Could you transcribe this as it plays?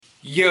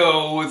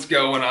Yo, what's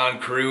going on,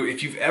 crew?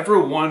 If you've ever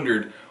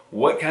wondered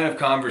what kind of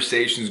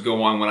conversations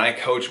go on when I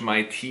coach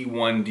my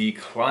T1D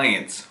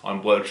clients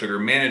on blood sugar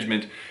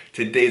management,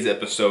 today's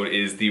episode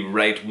is the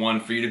right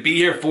one for you to be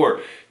here for.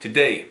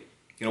 Today,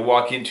 I'm going to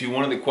walk into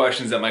one of the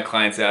questions that my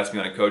clients asked me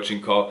on a coaching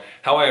call,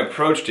 how I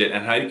approached it,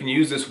 and how you can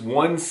use this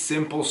one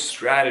simple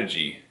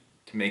strategy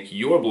to make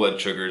your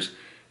blood sugars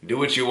do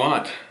what you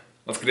want.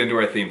 Let's get into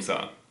our theme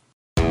song.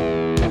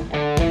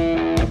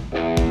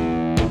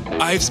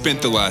 I've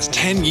spent the last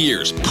 10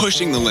 years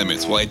pushing the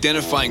limits while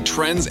identifying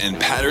trends and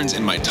patterns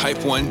in my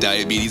type 1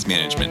 diabetes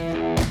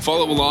management.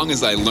 Follow along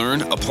as I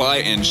learn, apply,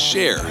 and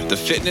share the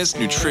fitness,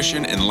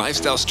 nutrition, and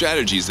lifestyle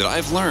strategies that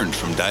I've learned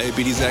from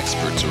diabetes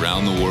experts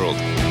around the world.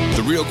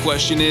 The real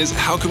question is,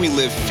 how can we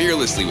live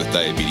fearlessly with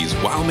diabetes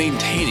while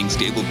maintaining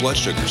stable blood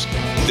sugars?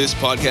 This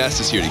podcast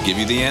is here to give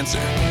you the answer.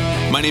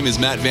 My name is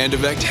Matt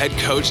Vandevecht, head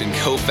coach and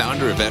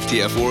co-founder of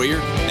FTF Warrior,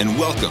 and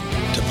welcome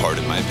to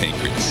Pardon My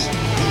Pancreas.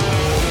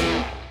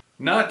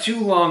 Not too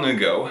long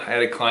ago, I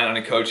had a client on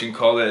a coaching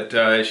call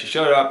that she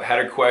showed up,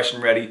 had her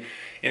question ready,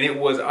 and it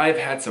was, I've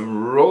had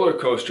some roller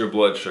coaster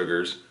blood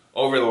sugars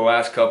over the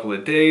last couple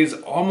of days,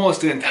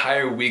 almost an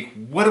entire week.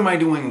 What am I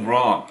doing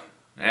wrong?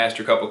 I asked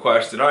her a couple of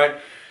questions. All right,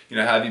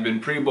 have you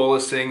been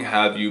pre-bolusing?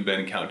 Have you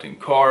been counting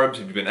carbs?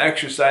 Have you been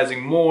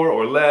exercising more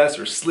or less,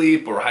 or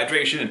sleep or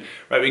hydration? And,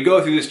 right, we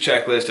go through this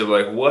checklist of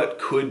like, what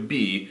could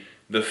be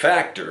the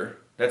factor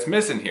that's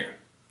missing here?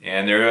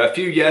 And there are a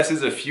few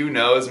yeses, a few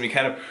nos, and we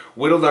kind of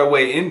whittled our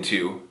way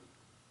into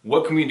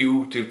what can we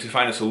do to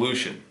find a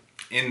solution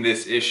in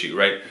this issue,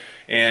 right?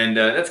 And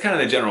that's kind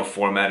of the general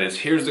format is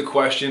here's the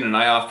question, and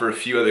I offer a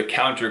few other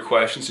counter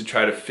questions to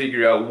try to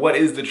figure out what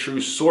is the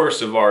true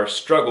source of our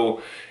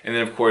struggle. And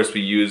then of course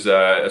we use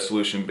a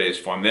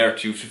solution-based form there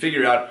to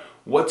figure out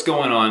what's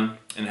going on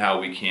and how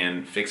we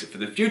can fix it for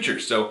the future.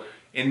 So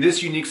in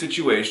this unique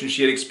situation,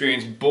 she had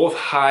experienced both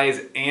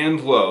highs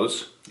and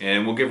lows.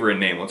 And we'll give her a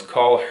name. Let's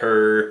call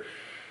her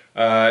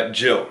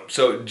Jill.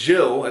 So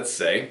Jill, let's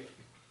say,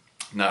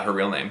 not her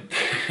real name,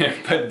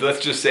 but let's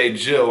just say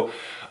Jill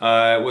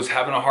was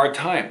having a hard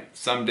time.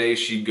 Some days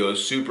she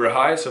goes super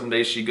high, some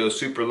days she goes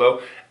super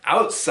low,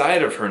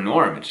 outside of her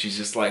norm. And she's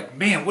just like,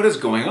 man, what is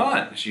going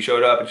on? She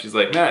showed up and she's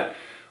like, Matt,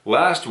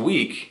 last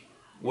week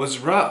was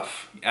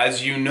rough.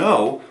 As you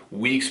know,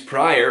 weeks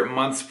prior,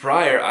 months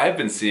prior, I've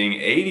been seeing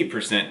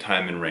 80%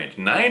 time in range,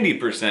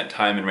 90%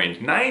 time in range,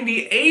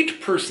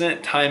 98%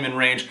 time in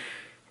range,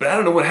 but I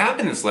don't know what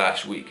happened this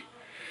last week.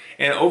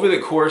 And over the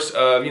course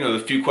of,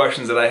 the few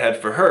questions that I had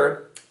for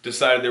her,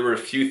 decided there were a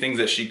few things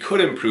that she could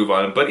improve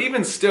on, but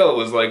even still it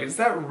was like, is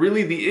that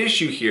really the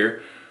issue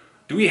here?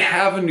 Do we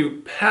have a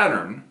new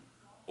pattern,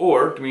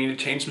 or do we need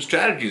to change some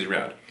strategies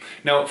around?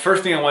 Now,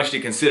 first thing I want you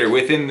to consider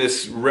within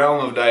this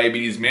realm of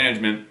diabetes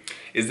management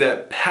is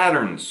that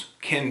patterns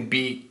can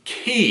be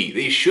key.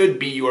 They should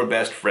be your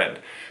best friend.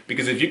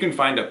 Because if you can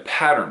find a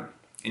pattern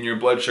in your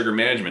blood sugar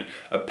management,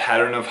 a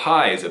pattern of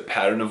highs, a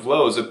pattern of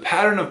lows, a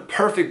pattern of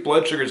perfect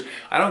blood sugars,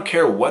 I don't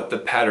care what the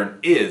pattern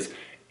is,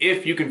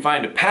 if you can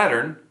find a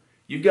pattern,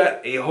 you've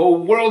got a whole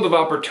world of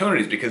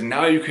opportunities because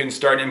now you can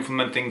start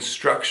implementing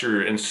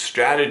structure and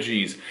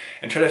strategies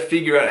and try to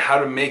figure out how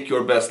to make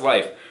your best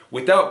life.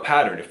 Without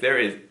pattern, if there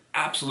is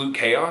absolute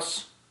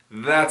chaos,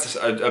 that's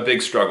a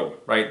big struggle,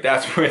 right?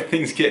 That's where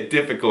things get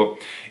difficult.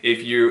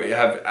 If you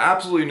have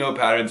absolutely no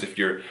patterns, if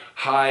you're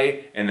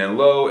high and then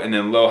low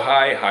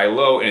high,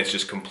 low, and it's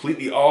just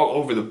completely all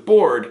over the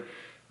board,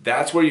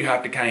 that's where you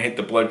have to kind of hit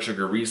the blood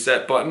sugar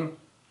reset button.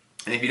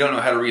 And if you don't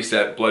know how to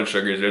reset blood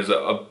sugars, there's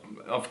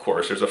of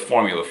course, there's a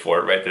formula for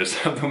it, right? There's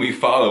something we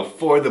follow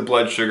for the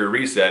blood sugar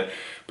reset,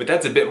 but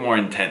that's a bit more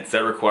intense.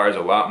 That requires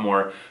a lot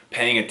more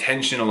paying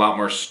attention, a lot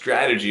more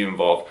strategy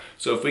involved.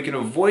 So if we can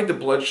avoid the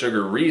blood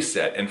sugar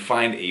reset and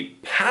find a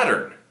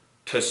pattern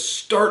to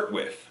start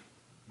with,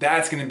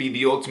 that's going to be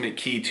the ultimate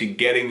key to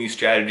getting these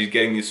strategies,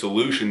 getting these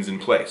solutions in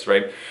place,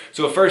 right?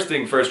 So first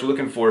thing first, we're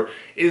looking for,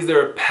 is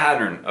there a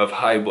pattern of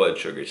high blood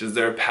sugars? Is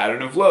there a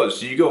pattern of lows?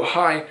 Do you go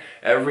high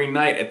every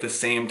night at the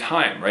same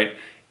time, right?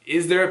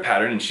 Is there a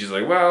pattern? And she's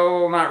like,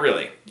 well, not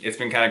really. It's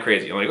been kind of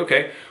crazy. I'm like,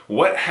 okay,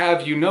 what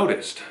have you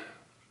noticed?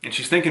 And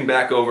she's thinking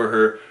back over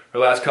her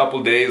last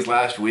couple days,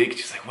 last week.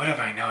 She's like, what have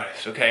I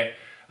noticed? Okay,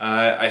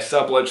 I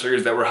saw blood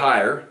sugars that were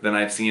higher than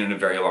I've seen in a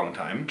very long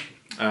time.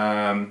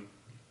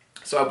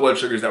 Saw blood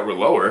sugars that were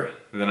lower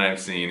than I've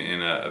seen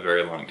in a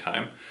very long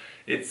time.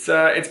 It's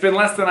been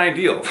less than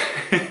ideal.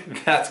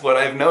 That's what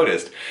I've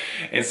noticed.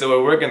 And so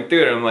we're working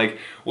through it. I'm like,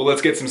 well,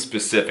 let's get some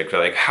specifics.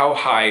 Like, how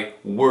high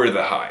were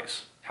the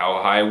highs?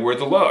 How high were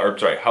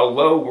the how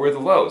low were the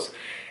lows?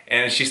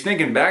 And she's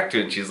thinking back to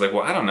it, and she's like,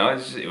 well, I don't know,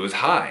 it was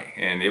high,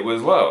 and it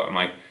was low. I'm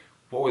like,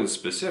 what were the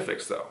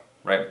specifics, though,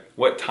 right?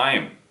 What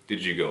time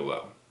did you go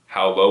low?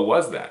 How low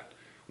was that?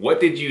 What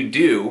did you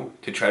do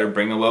to try to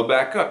bring the low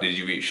back up? Did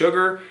you eat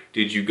sugar?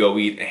 Did you go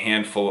eat a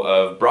handful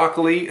of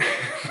broccoli?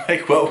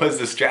 Like, what was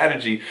the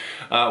strategy?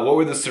 What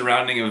were the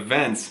surrounding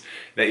events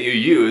that you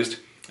used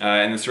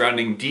and the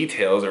surrounding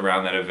details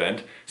around that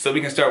event so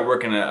we can start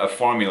working a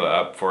formula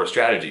up for a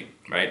strategy?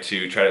 right,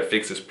 to try to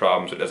fix this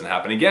problem so it doesn't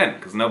happen again,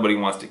 because nobody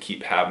wants to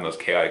keep having those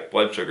chaotic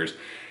blood sugars.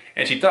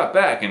 And she thought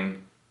back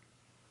and,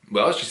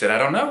 well, she said, I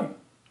don't know.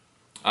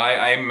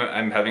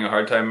 I'm having a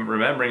hard time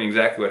remembering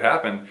exactly what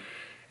happened.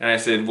 And I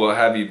said, well,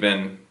 have you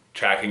been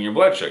tracking your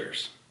blood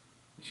sugars?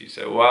 She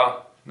said,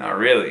 well, not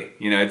really.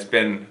 You know, it's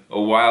been a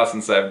while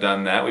since I've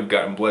done that. We've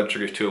gotten blood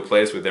sugars to a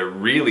place where they're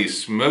really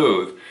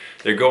smooth.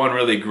 They're going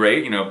really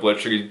great, you know, blood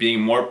sugars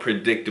being more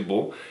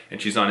predictable. And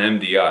she's on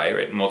MDI,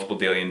 right, multiple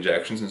daily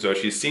injections. And so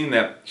she's seen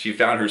that she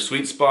found her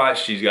sweet spot.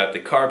 She's got the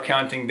carb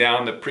counting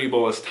down, the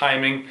pre-bolus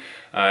timing,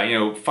 you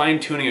know,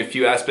 fine-tuning a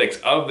few aspects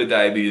of the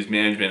diabetes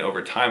management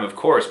over time, of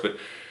course. But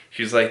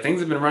she's like, things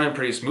have been running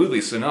pretty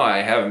smoothly, so no, I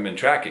haven't been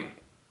tracking.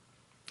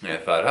 And I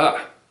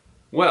thought,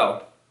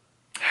 well,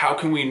 how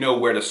can we know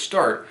where to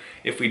start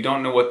if we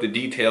don't know what the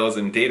details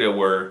and data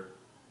were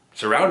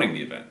surrounding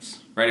the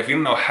events, right? If we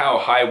don't know how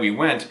high we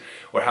went,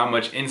 or how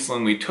much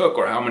insulin we took,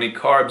 or how many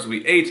carbs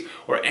we ate,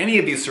 or any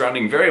of these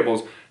surrounding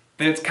variables,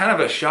 then it's kind of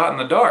a shot in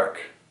the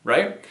dark,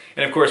 right?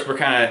 And of course,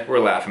 we're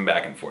laughing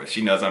back and forth.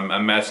 She knows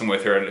I'm messing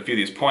with her at a few of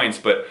these points,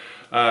 but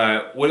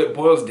what it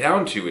boils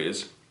down to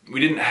is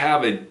we didn't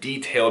have a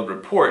detailed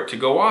report to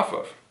go off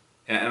of.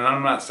 And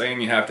I'm not saying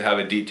you have to have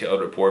a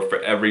detailed report for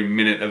every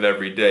minute of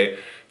every day,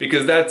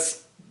 because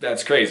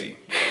that's crazy.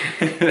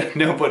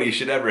 Nobody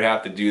should ever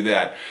have to do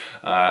that.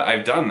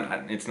 I've done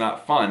that. It's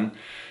not fun,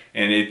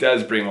 and it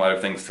does bring a lot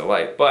of things to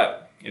light,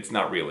 but it's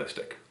not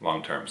realistic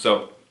long term.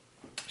 So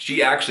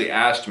she actually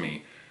asked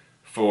me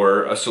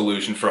for a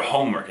solution for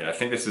homework, and I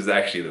think this is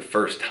actually the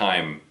first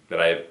time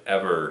that I've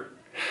ever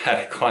had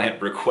a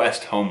client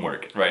request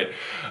homework, right?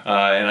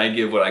 And I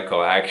give what I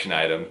call action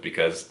items,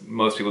 because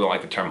most people don't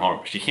like the term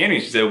homework. She came to me,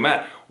 she said, well,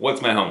 Matt,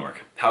 what's my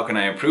homework? How can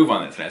I improve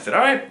on this? And I said,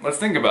 all right, let's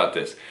think about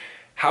this.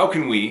 How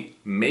can we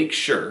make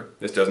sure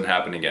this doesn't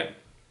happen again?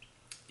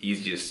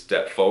 Easiest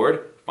step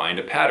forward, find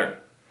a pattern.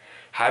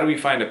 How do we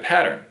find a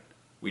pattern?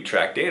 We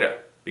track data.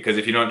 Because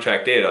if you don't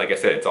track data, like I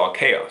said, it's all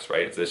chaos,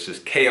 right? It's this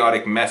just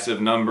chaotic mess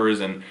of numbers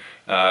and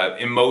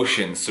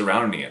emotions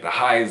surrounding it. The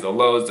highs, the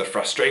lows, the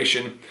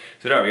frustration.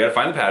 So no, we gotta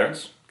find the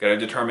patterns. Gotta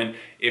determine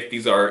if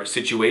these are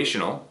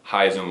situational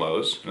highs and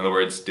lows. In other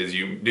words, did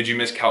you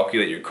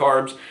miscalculate your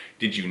carbs?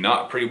 Did you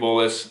not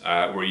pre-bolus?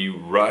 Were you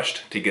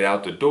rushed to get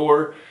out the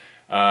door?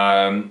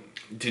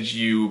 Did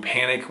you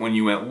panic when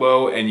you went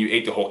low and you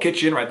ate the whole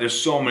kitchen, right? There's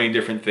so many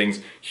different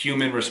things.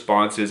 Human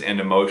responses and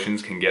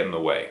emotions can get in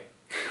the way.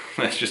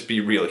 Let's just be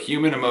real.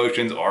 Human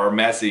emotions are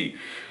messy.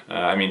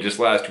 I mean, just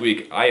last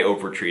week, I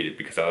overtreated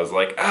because I was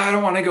like, I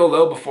don't want to go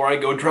low before I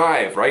go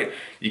drive, right?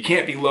 You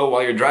can't be low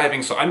while you're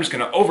driving, so I'm just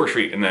going to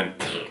overtreat, and then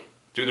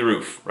through the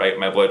roof, right?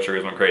 My blood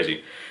sugars went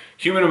crazy.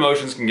 Human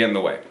emotions can get in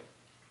the way.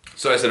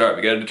 So I said, all right,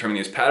 we got to determine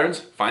these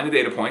patterns, find the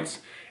data points,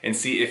 and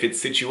see if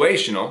it's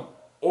situational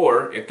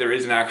or if there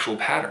is an actual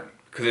pattern.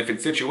 Because if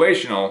it's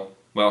situational,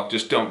 well,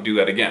 just don't do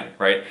that again,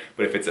 right?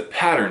 But if it's a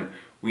pattern,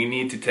 we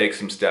need to take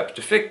some steps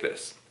to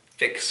fix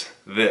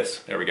this.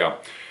 There we go.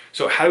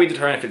 So how do we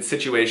determine if it's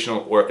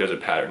situational or if there's a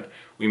pattern?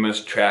 We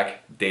must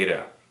track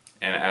data.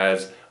 And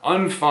as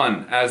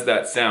unfun as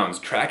that sounds,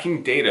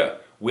 tracking data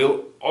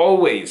will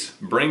always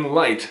bring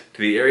light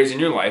to the areas in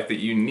your life that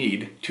you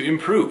need to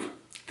improve.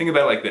 Think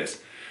about it like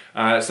this.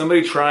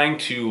 Somebody trying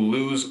to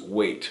lose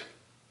weight.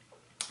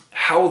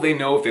 How will they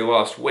know if they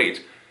lost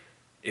weight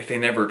if they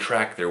never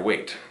track their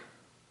weight?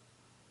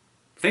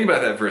 Think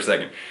about that for a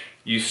second.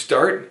 You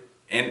start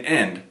and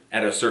end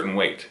at a certain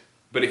weight.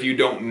 But if you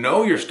don't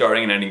know your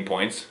starting and ending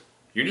points,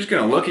 you're just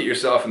going to look at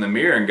yourself in the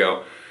mirror and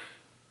go,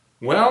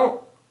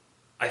 well,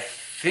 I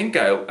think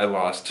I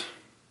lost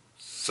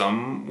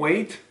some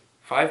weight,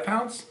 5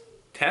 pounds,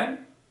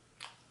 10?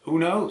 Who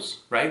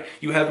knows, right?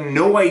 You have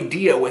no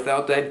idea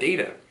without that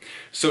data.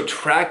 So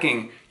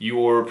tracking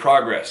your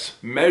progress,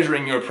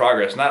 measuring your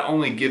progress, not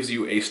only gives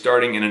you a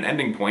starting and an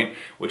ending point,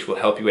 which will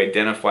help you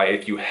identify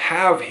if you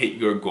have hit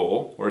your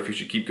goal or if you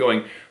should keep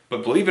going,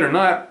 but believe it or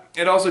not,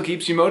 it also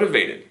keeps you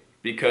motivated.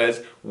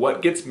 Because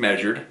what gets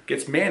measured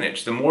gets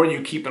managed. The more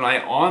you keep an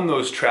eye on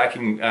those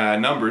tracking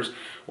numbers,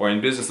 or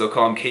in business they'll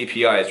call them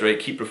KPIs, right?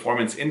 Key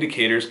performance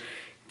indicators.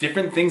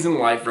 Different things in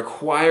life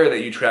require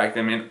that you track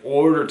them in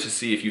order to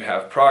see if you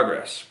have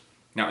progress.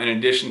 Now, in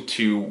addition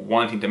to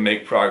wanting to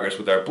make progress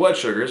with our blood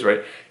sugars,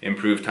 right?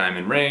 Improve time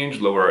in range,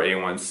 lower our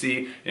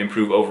A1C,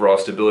 improve overall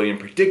stability and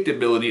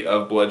predictability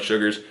of blood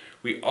sugars,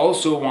 we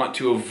also want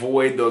to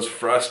avoid those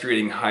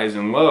frustrating highs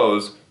and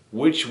lows,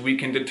 which we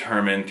can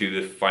determine through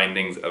the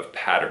findings of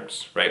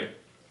patterns, right?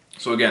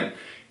 So again,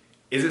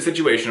 is it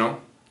situational?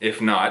 If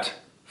not,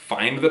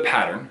 find the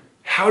pattern.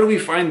 How do we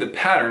find the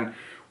pattern?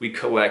 We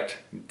collect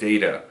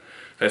data.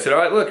 So I said, all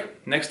right,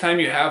 look, next time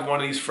you have one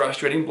of these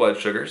frustrating blood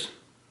sugars,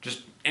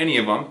 just any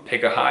of them,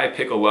 pick a high,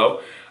 pick a low,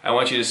 I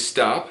want you to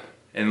stop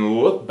and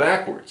look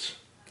backwards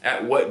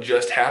at what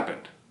just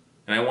happened.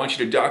 And I want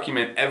you to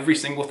document every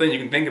single thing you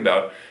can think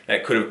about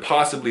that could have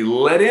possibly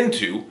led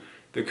into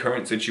the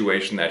current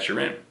situation that you're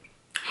in.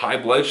 High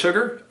blood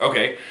sugar?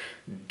 Okay.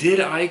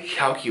 Did I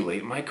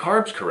calculate my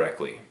carbs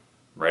correctly?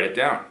 Write it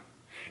down.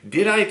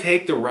 Did I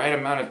take the right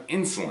amount of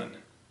insulin?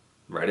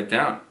 Write it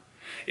down.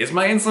 Is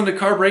my insulin to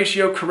carb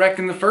ratio correct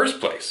in the first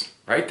place?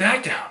 Write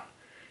that down.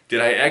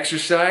 Did I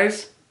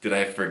exercise? Did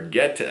I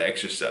forget to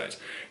exercise?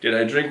 Did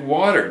I drink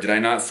water? Did I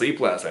not sleep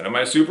last night? Am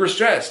I super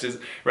stressed?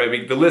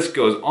 Right? The list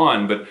goes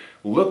on, but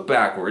look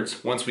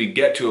backwards once we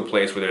get to a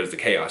place where there's the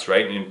chaos,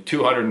 right? And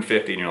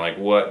 250 and you're like,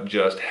 what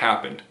just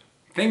happened?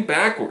 Think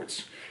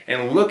backwards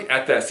and look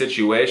at that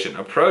situation.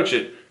 Approach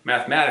it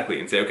mathematically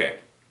and say, okay,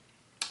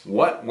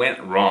 what went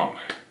wrong?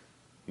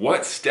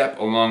 What step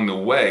along the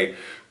way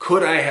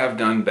could I have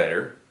done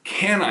better?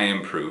 Can I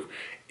improve?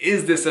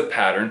 Is this a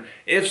pattern?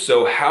 If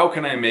so, how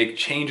can I make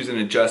changes and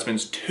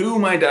adjustments to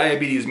my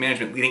diabetes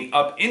management leading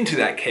up into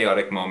that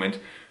chaotic moment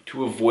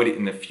to avoid it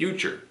in the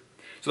future?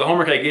 So the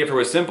homework I gave her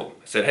was simple.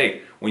 I said,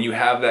 hey, when you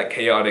have that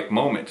chaotic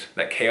moment,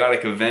 that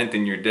chaotic event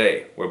in your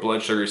day where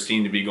blood sugars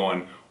seem to be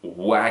going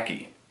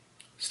wacky,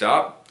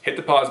 stop, hit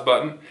the pause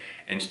button,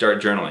 and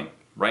start journaling.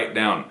 Write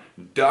down,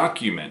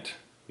 document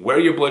where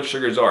your blood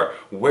sugars are.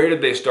 Where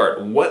did they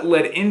start? What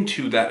led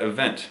into that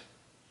event?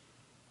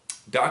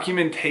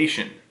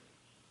 Documentation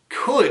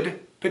could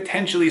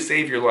potentially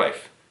save your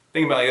life.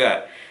 Think about it like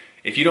that.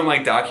 If you don't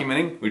like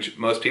documenting, which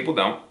most people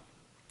don't,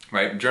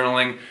 right?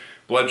 Journaling,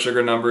 blood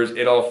sugar numbers,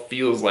 it all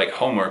feels like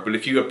homework. But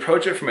if you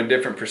approach it from a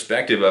different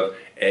perspective of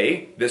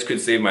A, this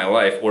could save my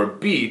life, or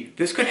B,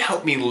 this could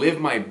help me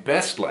live my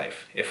best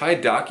life. If I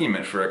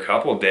document for a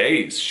couple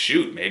days,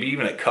 shoot, maybe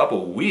even a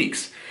couple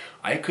weeks,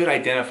 I could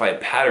identify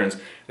patterns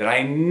that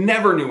I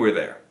never knew were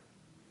there.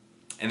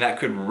 And that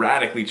could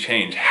radically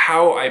change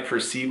how I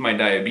perceive my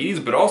diabetes,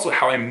 but also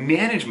how I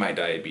manage my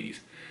diabetes.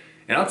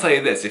 And I'll tell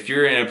you this, if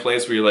you're in a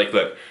place where you're like,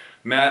 look,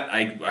 Matt,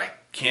 I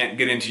can't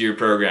get into your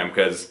program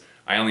because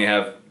I only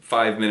have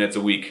 5 minutes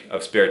a week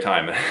of spare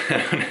time.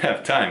 I don't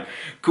have time.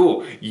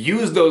 Cool.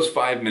 Use those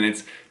 5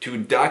 minutes to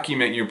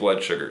document your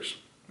blood sugars.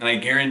 And I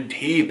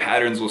guarantee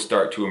patterns will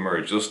start to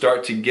emerge. You'll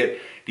start to get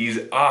these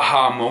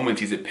aha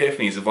moments, these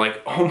epiphanies of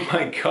like, oh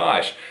my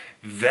gosh,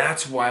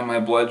 that's why my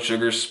blood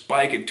sugars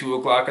spike at 2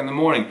 o'clock in the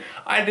morning.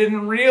 I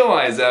didn't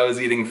realize I was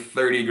eating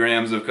 30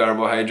 grams of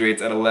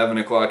carbohydrates at 11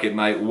 o'clock at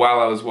night while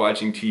I was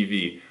watching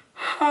TV.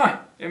 Huh,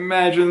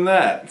 imagine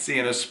that,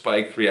 seeing a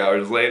spike 3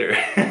 hours later.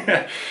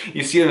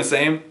 You see what I'm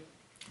saying?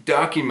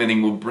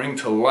 Documenting will bring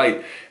to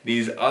light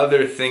these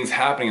other things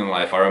happening in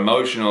life, our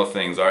emotional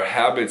things, our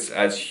habits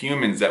as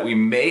humans that we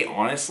may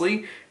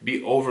honestly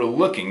be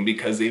overlooking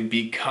because they've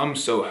become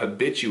so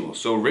habitual,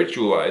 so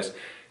ritualized,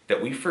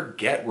 that we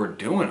forget we're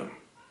doing them,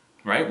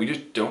 right? We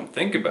just don't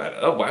think about it.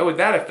 Oh, why would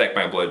that affect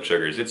my blood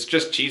sugars? It's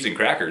just cheese and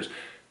crackers.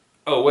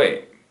 Oh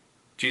wait,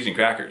 cheese and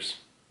crackers,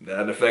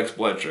 that affects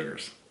blood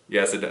sugars.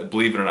 Yes,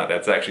 believe it or not,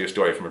 that's actually a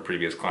story from a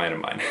previous client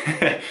of mine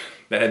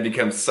that had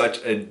become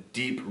such a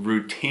deep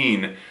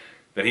routine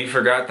that he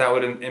forgot that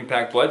would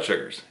impact blood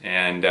sugars.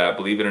 And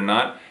believe it or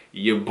not,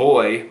 your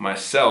boy,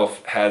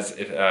 myself, has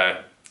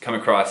come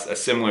across a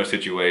similar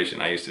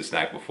situation. I used to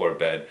snack before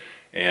bed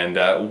and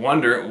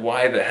wonder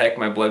why the heck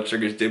my blood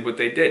sugars did what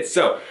they did.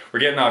 So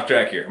we're getting off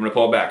track here. I'm gonna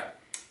pull it back.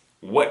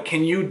 What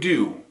can you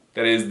do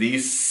that is the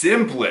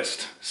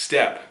simplest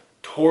step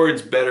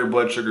towards better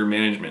blood sugar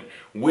management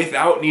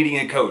without needing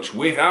a coach,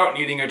 without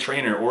needing a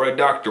trainer or a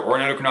doctor or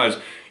an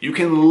endocrinologist? You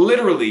can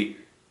literally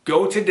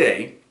go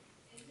today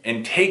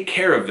and take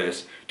care of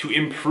this to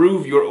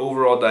improve your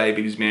overall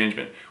diabetes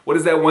management. What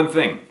is that one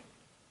thing?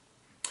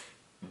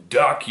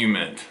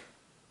 Document.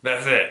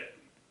 That's it.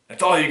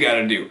 That's all you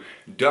gotta do.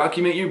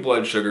 Document your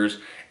blood sugars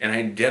and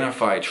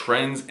identify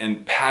trends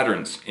and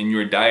patterns in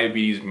your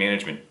diabetes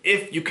management.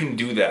 If you can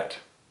do that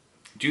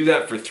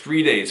for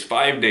 3 days,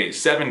 5 days,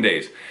 7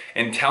 days,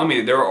 and tell me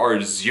that there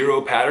are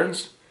 0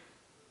 patterns,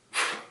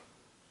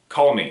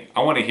 call me. I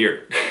wanna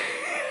hear.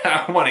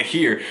 I wanna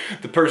hear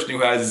the person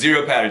who has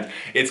 0 patterns.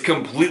 It's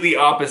completely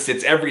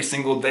opposites. Every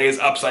single day is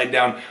upside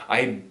down.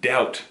 I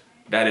doubt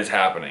that is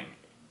happening.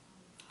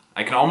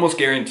 I can almost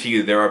guarantee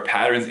that there are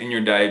patterns in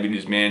your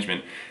diabetes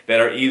management that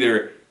are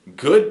either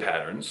good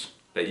patterns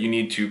that you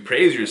need to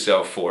praise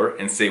yourself for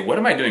and say, what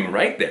am I doing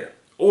right there?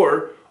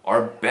 Or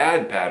are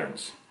bad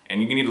patterns.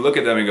 And you need to look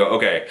at them and go,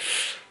 okay,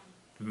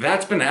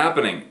 that's been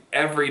happening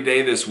every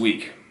day this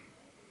week.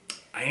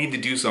 I need to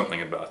do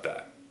something about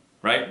that,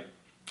 right?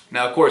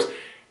 Now, of course,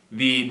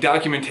 the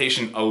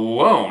documentation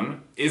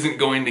alone isn't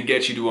going to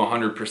get you to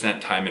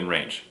 100% time in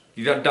range.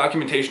 The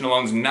documentation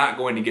alone is not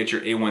going to get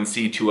your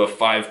A1C to a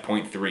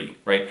 5.3,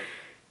 right?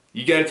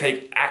 You got to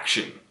take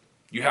action.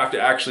 You have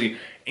to actually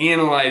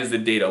analyze the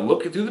data,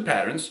 look through the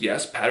patterns.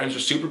 Yes, patterns are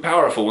super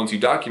powerful once you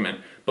document,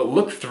 but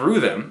look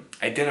through them,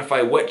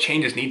 identify what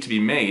changes need to be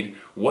made,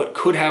 what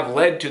could have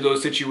led to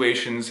those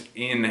situations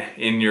in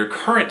your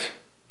current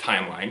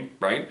timeline,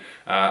 right?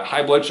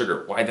 High blood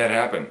sugar, why'd that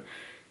happen?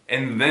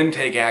 And then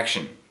take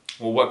action.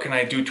 Well, what can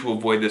I do to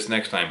avoid this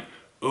next time?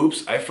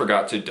 Oops, I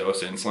forgot to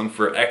dose insulin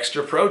for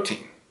extra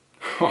protein.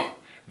 Oh,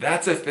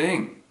 that's a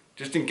thing.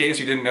 Just in case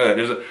you didn't know that,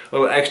 there's a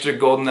little extra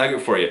golden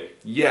nugget for you.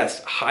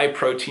 Yes, high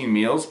protein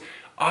meals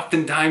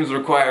oftentimes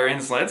require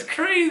insulin. It's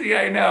crazy,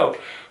 I know.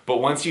 But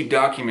once you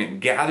document,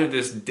 gather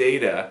this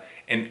data,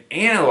 and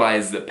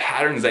analyze the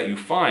patterns that you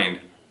find,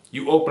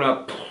 you open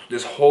up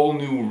this whole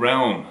new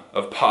realm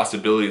of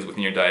possibilities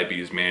within your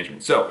diabetes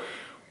management. So,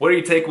 what are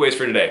your takeaways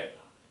for today?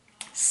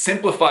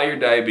 Simplify your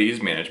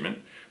diabetes management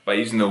by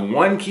using the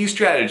one key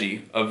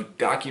strategy of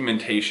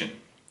documentation.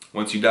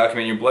 Once you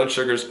document your blood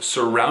sugars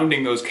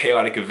surrounding those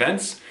chaotic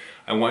events,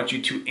 I want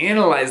you to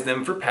analyze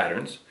them for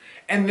patterns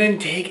and then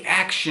take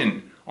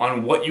action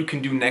on what you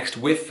can do next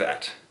with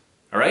that.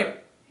 All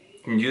right?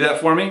 Can you do that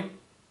for me?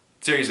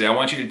 Seriously, I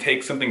want you to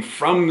take something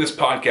from this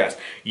podcast.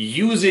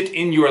 Use it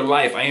in your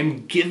life. I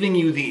am giving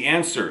you the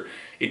answer.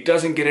 It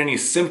doesn't get any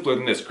simpler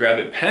than this. Grab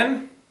a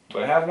pen. Do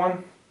I have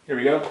one? Here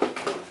we go.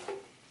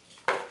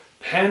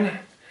 Pen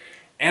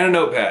and a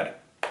notepad.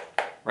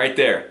 Right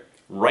there.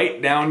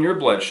 Write down your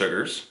blood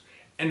sugars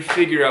and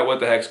figure out what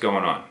the heck's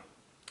going on.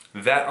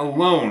 That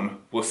alone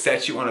will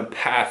set you on a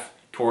path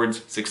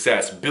towards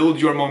success.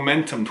 Build your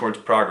momentum towards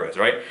progress,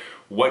 right?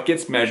 What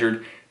gets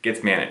measured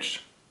gets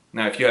managed.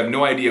 Now, if you have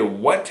no idea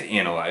what to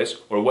analyze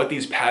or what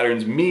these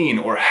patterns mean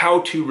or how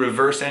to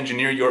reverse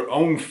engineer your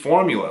own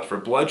formula for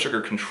blood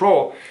sugar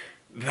control,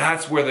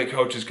 that's where the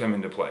coaches come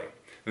into play.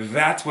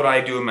 That's what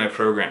I do in my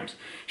programs.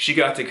 She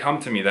got to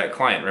come to me, that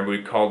client, remember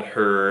we called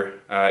her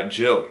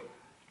Jill.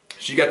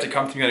 She got to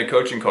come to me on a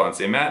coaching call and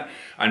say, Matt,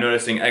 I'm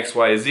noticing X,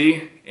 Y,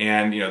 Z,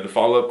 and the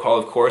follow-up call,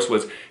 of course,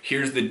 was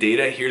here's the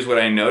data, here's what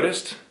I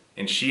noticed,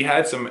 and she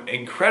had some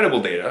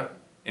incredible data,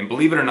 and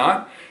believe it or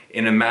not,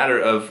 in a matter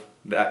of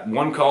that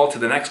one call to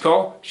the next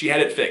call, she had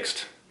it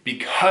fixed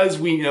because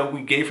we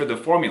gave her the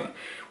formula.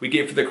 We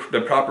gave her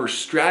the proper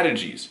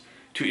strategies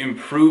to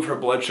improve her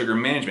blood sugar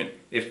management.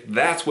 If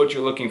that's what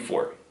you're looking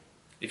for,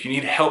 if you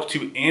need help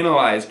to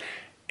analyze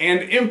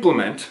and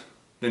implement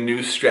the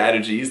new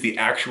strategies, the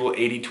actual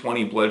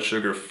 80-20 blood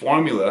sugar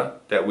formula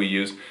that we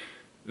use,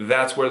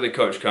 that's where the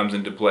coach comes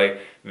into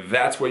play.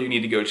 That's where you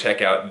need to go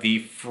check out the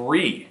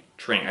free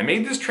training. I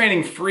made this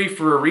training free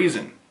for a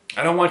reason.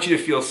 I don't want you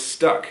to feel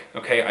stuck,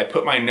 okay? I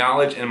put my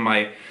knowledge and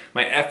my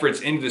efforts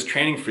into this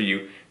training for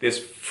you. This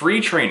free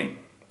training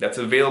that's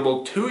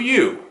available to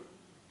you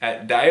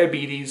at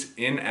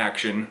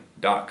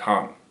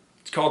diabetesinaction.com.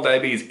 It's called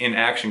Diabetes in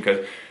Action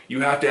because you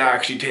have to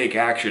actually take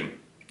action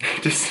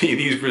to see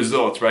these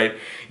results, right?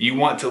 You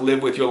want to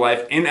live with your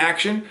life in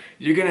action,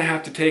 you're gonna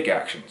have to take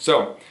action.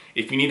 So,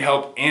 if you need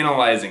help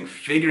analyzing,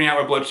 figuring out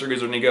where blood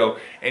sugars are going to go,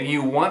 and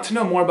you want to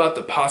know more about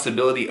the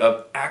possibility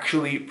of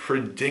actually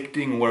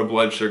predicting where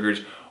blood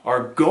sugars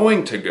are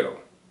going to go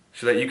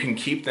so that you can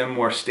keep them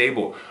more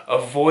stable,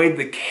 avoid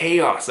the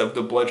chaos of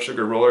the blood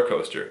sugar roller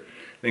coaster,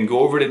 then go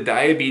over to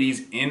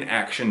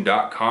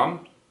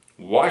diabetesinaction.com,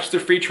 watch the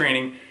free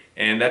training,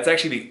 and that's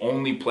actually the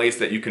only place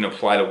that you can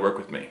apply to work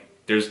with me.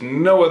 There's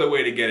no other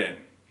way to get in.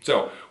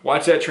 So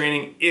watch that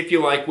training. If you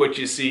like what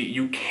you see,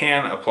 you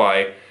can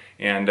apply.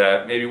 And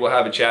maybe we'll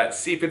have a chat,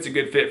 see if it's a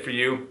good fit for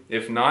you.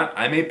 If not,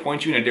 I may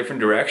point you in a different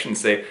direction and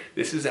say,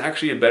 this is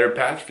actually a better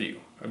path for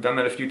you. I've done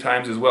that a few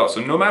times as well. So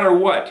no matter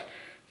what,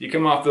 you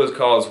come off those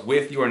calls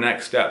with your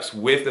next steps,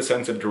 with a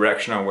sense of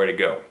direction on where to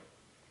go.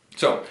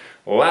 So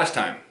last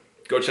time,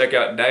 go check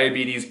out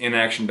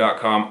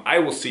diabetesinaction.com. I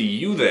will see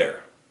you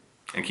there,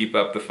 and keep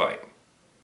up the fight.